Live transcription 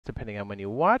depending on when you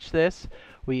watch this,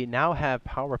 we now have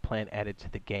power plant added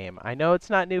to the game. I know it's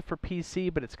not new for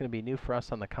PC, but it's going to be new for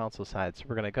us on the console side. So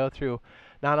we're going to go through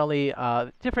not only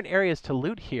different areas to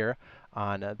loot here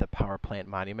on the power plant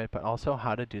monument, but also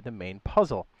how to do the main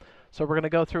puzzle. So we're going to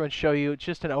go through and show you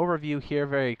just an overview here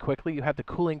very quickly. You have the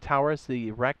cooling towers,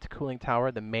 the wrecked cooling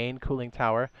tower, the main cooling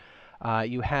tower.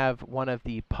 You have one of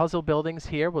the puzzle buildings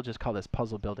here. We'll just call this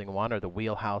puzzle building 1, or the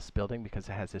wheelhouse building, because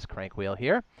it has this crank wheel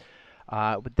here.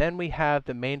 But then we have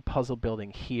the main puzzle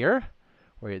building here,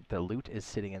 where the loot is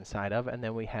sitting inside of, and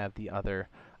then we have the other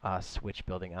switch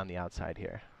building on the outside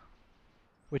here,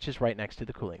 which is right next to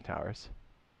the cooling towers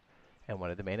and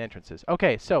one of the main entrances.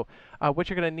 Okay, so what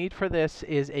you're going to need for this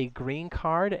is a green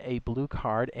card, a blue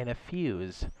card, and a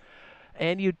fuse.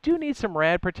 And you do need some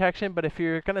rad protection, but if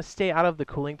you're going to stay out of the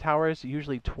cooling towers,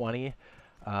 usually 20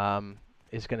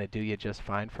 is going to do you just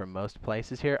fine for most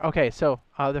places here. Okay, so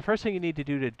the first thing you need to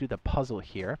do the puzzle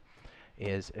here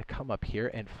is come up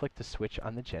here and flick the switch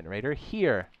on the generator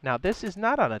here. Now, this is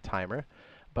not on a timer,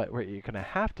 but what you're going to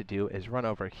have to do is run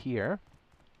over here.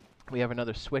 We have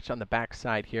another switch on the back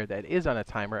side here that is on a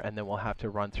timer, and then we'll have to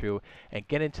run through and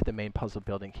get into the main puzzle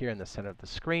building here in the center of the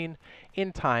screen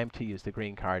in time to use the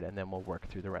green card, and then we'll work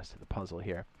through the rest of the puzzle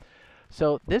here.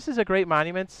 So this is a great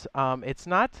monument. It's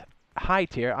not high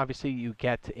tier. Obviously, you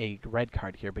get a red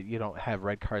card here, but you don't have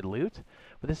red card loot.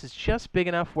 But this is just big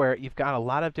enough where you've got a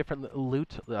lot of different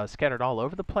loot scattered all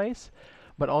over the place.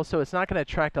 But also, it's not going to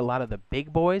attract a lot of the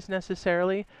big boys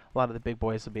necessarily. A lot of the big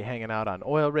boys will be hanging out on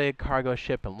oil rig, cargo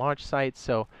ship, and launch sites.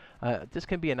 So this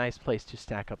can be a nice place to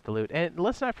stack up the loot. And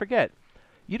let's not forget,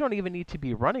 you don't even need to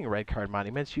be running red card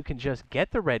monuments. You can just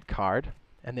get the red card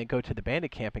and then go to the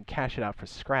bandit camp and cash it out for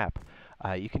scrap.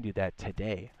 You can do that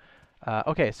today.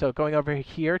 Okay, so going over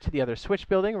here to the other switch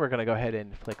building, we're going to go ahead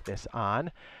and flick this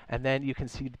on. And then you can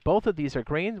see both of these are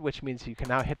green, which means you can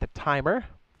now hit the timer.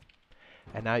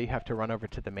 And now you have to run over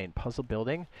to the main puzzle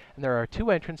building. And there are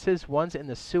 2 entrances. One's in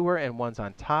the sewer and one's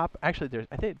on top. Actually,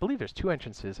 I believe there's 2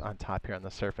 entrances on top here on the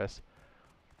surface.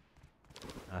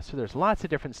 So there's lots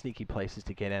of different sneaky places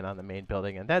to get in on the main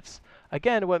building. And that's,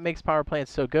 again, what makes power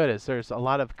plants so good, is there's a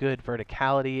lot of good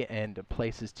verticality and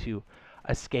places to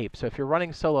escape. So if you're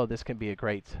running solo, this can be a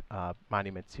great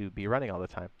monument to be running all the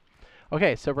time.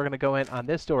 Okay, so we're going to go in on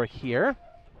this door here.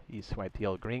 You swipe the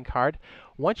old green card.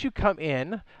 Once you come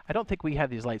in, I don't think we have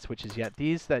these light switches yet.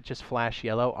 These that just flash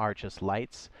yellow are just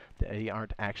lights. They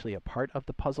aren't actually a part of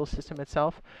the puzzle system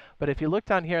itself. But if you look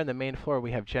down here on the main floor,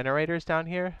 we have generators down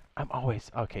here.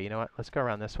 Okay, you know what? Let's go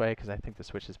around this way because I think the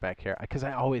switch is back here, because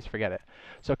I always forget it.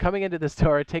 So coming into this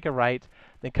door, take a right,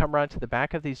 then come around to the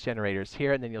back of these generators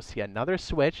here, and then you'll see another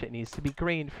switch. It needs to be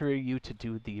green for you to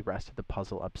do the rest of the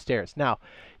puzzle upstairs. Now,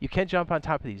 you can jump on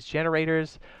top of these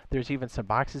generators. There's even some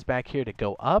boxes back here to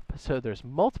go up, so there's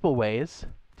multiple ways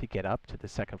to get up to the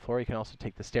second floor. You can also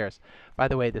take the stairs. By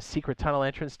the way, the secret tunnel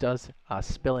entrance does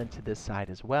spill into this side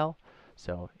as well,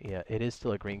 so yeah, it is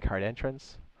still a green card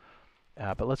entrance.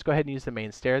 But let's go ahead and use the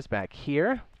main stairs back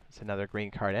here. It's another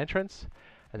green card entrance.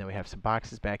 And then we have some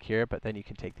boxes back here, but then you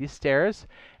can take these stairs.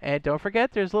 And don't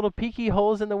forget, there's little peeky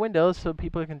holes in the windows, so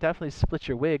people can definitely split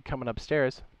your wig coming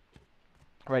upstairs.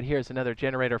 Right here is another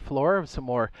generator floor with some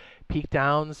more peek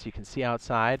downs. You can see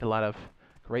outside, a lot of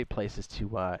great places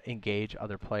to engage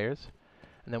other players.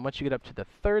 And then once you get up to the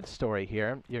 3rd story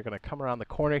here, you're going to come around the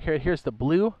corner here. Here's the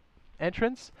blue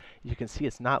entrance. You can see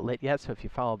it's not lit yet, so if you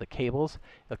follow the cables,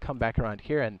 you'll come back around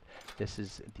here, and this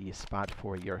is the spot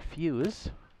for your fuse.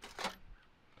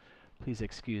 Please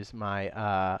excuse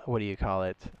my, what do you call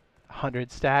it,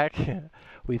 100 stack.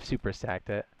 We've super stacked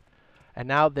it. And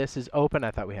now this is open.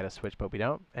 I thought we had a switch, but we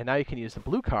don't. And now you can use the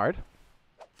blue card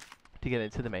to get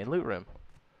into the main loot room.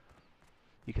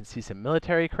 You can see some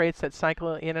military crates that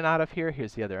cycle in and out of here.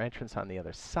 Here's the other entrance on the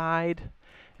other side.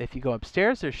 If you go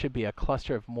upstairs, there should be a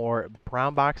cluster of more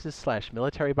brown boxes /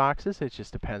 military boxes. It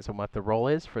just depends on what the role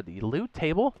is for the loot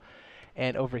table.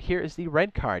 And over here is the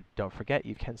red card. Don't forget,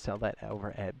 you can sell that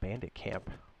over at Bandit Camp.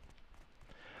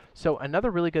 So another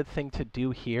really good thing to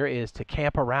do here is to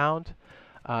camp around.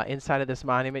 Inside of this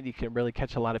monument, you can really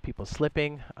catch a lot of people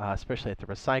slipping, especially at the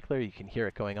recycler. You can hear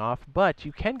it going off. But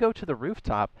you can go to the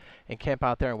rooftop and camp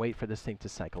out there and wait for this thing to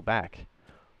cycle back.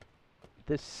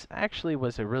 This actually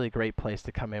was a really great place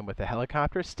to come in with a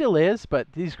helicopter. Still is,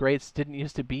 but these grates didn't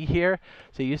used to be here.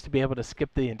 So you used to be able to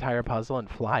skip the entire puzzle and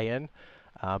fly in.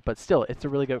 But still, it's a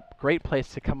really great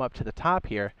place to come up to the top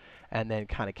here and then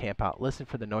kind of camp out. Listen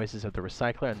for the noises of the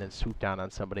recycler and then swoop down on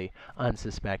somebody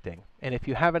unsuspecting. And if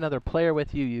you have another player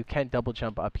with you, you can double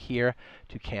jump up here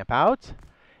to camp out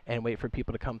and wait for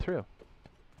people to come through.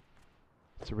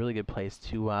 It's a really good place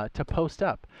to post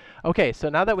up. Okay, so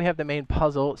now that we have the main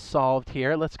puzzle solved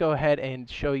here, let's go ahead and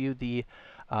show you the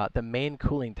main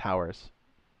cooling towers.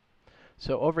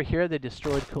 So over here, the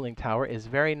destroyed cooling tower is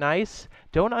very nice.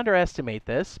 Don't underestimate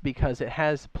this because it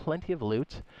has plenty of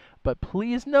loot. But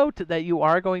please note that you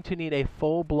are going to need a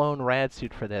full-blown rad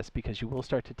suit for this because you will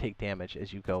start to take damage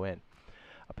as you go in.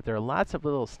 But there are lots of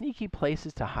little sneaky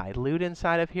places to hide loot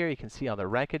inside of here. You can see all the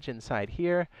wreckage inside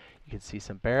here. You can see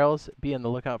some barrels. Be on the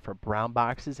lookout for brown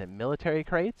boxes and military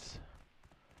crates.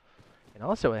 And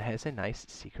also it has a nice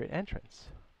secret entrance.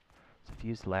 So if you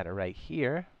use the ladder right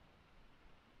here,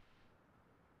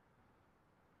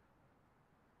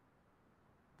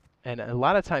 and a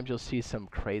lot of times you'll see some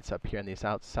crates up here in these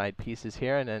outside pieces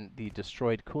here, and then the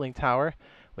destroyed cooling tower.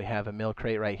 We have a mill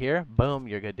crate right here. Boom,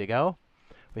 you're good to go.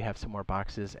 We have some more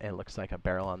boxes, and it looks like a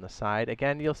barrel on the side.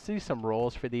 Again, you'll see some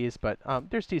rolls for these, but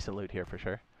there's decent loot here for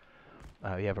sure.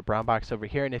 We have a brown box over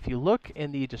here, and if you look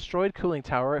in the destroyed cooling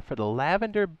tower for the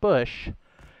lavender bush,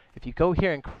 if you go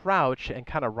here and crouch and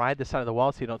kind of ride the side of the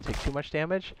wall so you don't take too much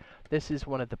damage, this is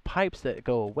one of the pipes that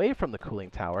go away from the cooling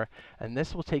tower, and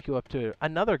this will take you up to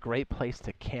another great place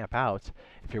to camp out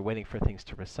if you're waiting for things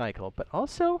to recycle. But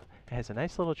also, it has a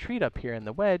nice little treat up here in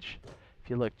the wedge. If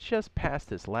you look just past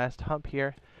this last hump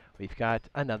here, we've got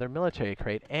another military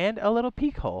crate and a little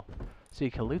peek hole. So you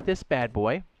can loot this bad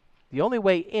boy. The only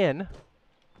way in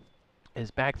is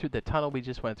back through the tunnel we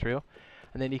just went through.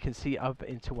 And then you can see up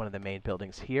into one of the main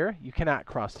buildings here. You cannot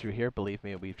cross through here, believe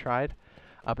me, we've tried.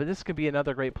 But this could be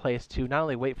another great place to not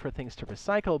only wait for things to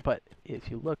recycle, but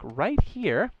if you look right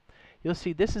here, you'll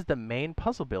see this is the main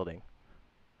puzzle building.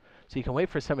 So you can wait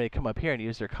for somebody to come up here and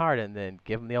use their card and then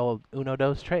give them the old uno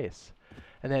dos tres.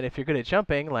 And then if you're good at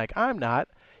jumping, like I'm not,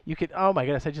 you could, oh my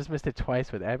goodness, I just missed it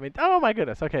twice with admin. Oh my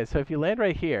goodness. Okay, so if you land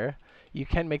right here, you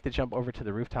can make the jump over to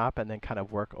the rooftop and then kind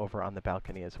of work over on the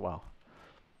balcony as well.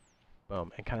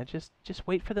 Boom, and kind of just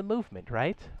wait for the movement,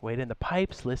 right? Wait in the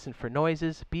pipes, listen for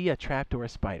noises, be a trapdoor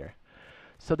spider.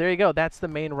 So there you go. That's the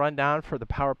main rundown for the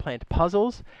power plant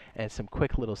puzzles and some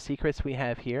quick little secrets we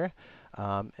have here.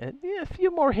 And yeah, a few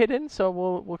more hidden, so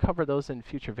we'll cover those in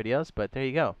future videos. But there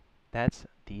you go. That's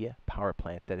the power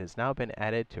plant that has now been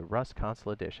added to Rust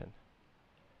Console Edition.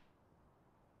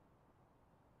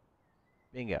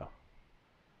 Bingo.